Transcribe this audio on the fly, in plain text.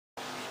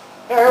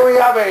Here we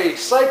have a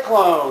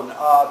Cyclone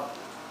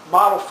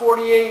model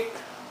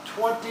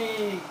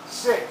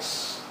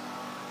 4826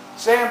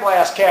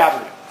 sandblast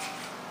cabinet.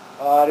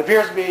 It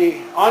appears to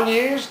be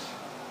unused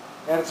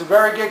and it's in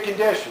very good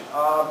condition.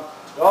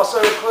 It also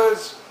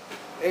includes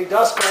a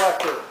dust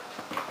collector,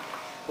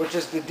 which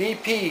is the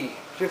DP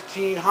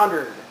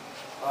 1500. We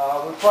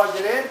plugged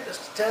it in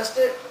just to test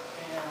it,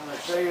 and I'm going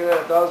to show you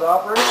that it does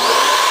operate.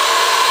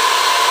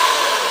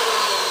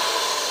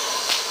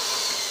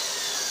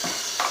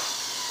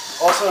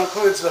 Also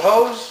includes the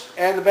hose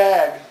and the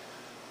bag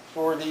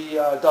for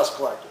the dust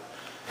collector.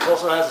 It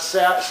also has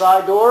a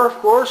side door, of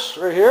course,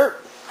 right here.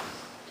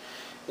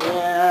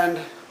 And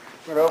I'm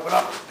going to open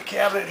up the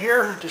cabinet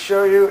here to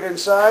show you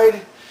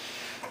inside.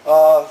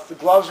 The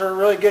gloves are in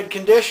really good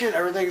condition.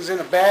 Everything's in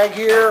a bag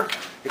here.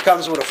 It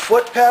comes with a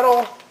foot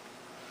pedal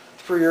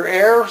for your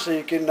air, so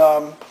you can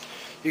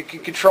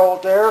control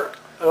it there.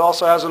 It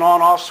also has an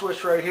on-off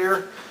switch right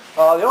here.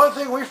 The only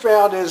thing we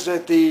found is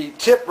that the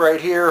tip right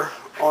here,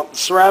 on the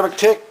ceramic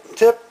tip,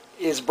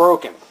 is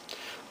broken.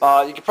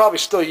 You could probably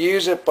still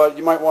use it, but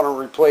you might want to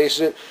replace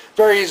it.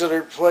 Very easy to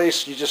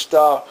replace. You just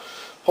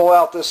pull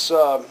out this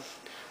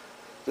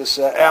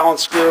Allen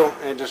screw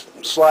and just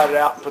slide it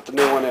out and put the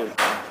new one in.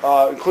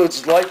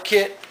 Includes the light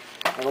kit,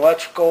 an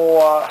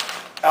electrical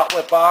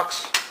outlet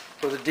box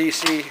for the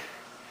DC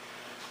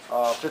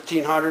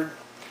 1500.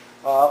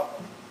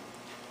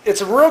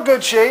 It's in real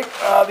good shape.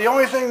 The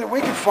only thing that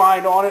we could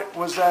find on it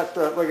was that,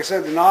 like I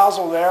said, the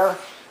nozzle there,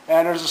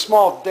 and there's a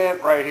small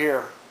dent right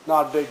here.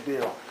 Not a big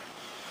deal.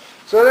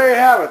 So there you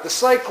have it, the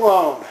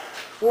Cyclone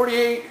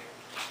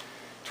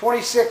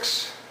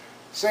 4826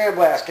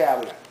 sandblast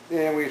cabinet.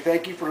 And we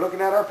thank you for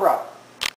looking at our product.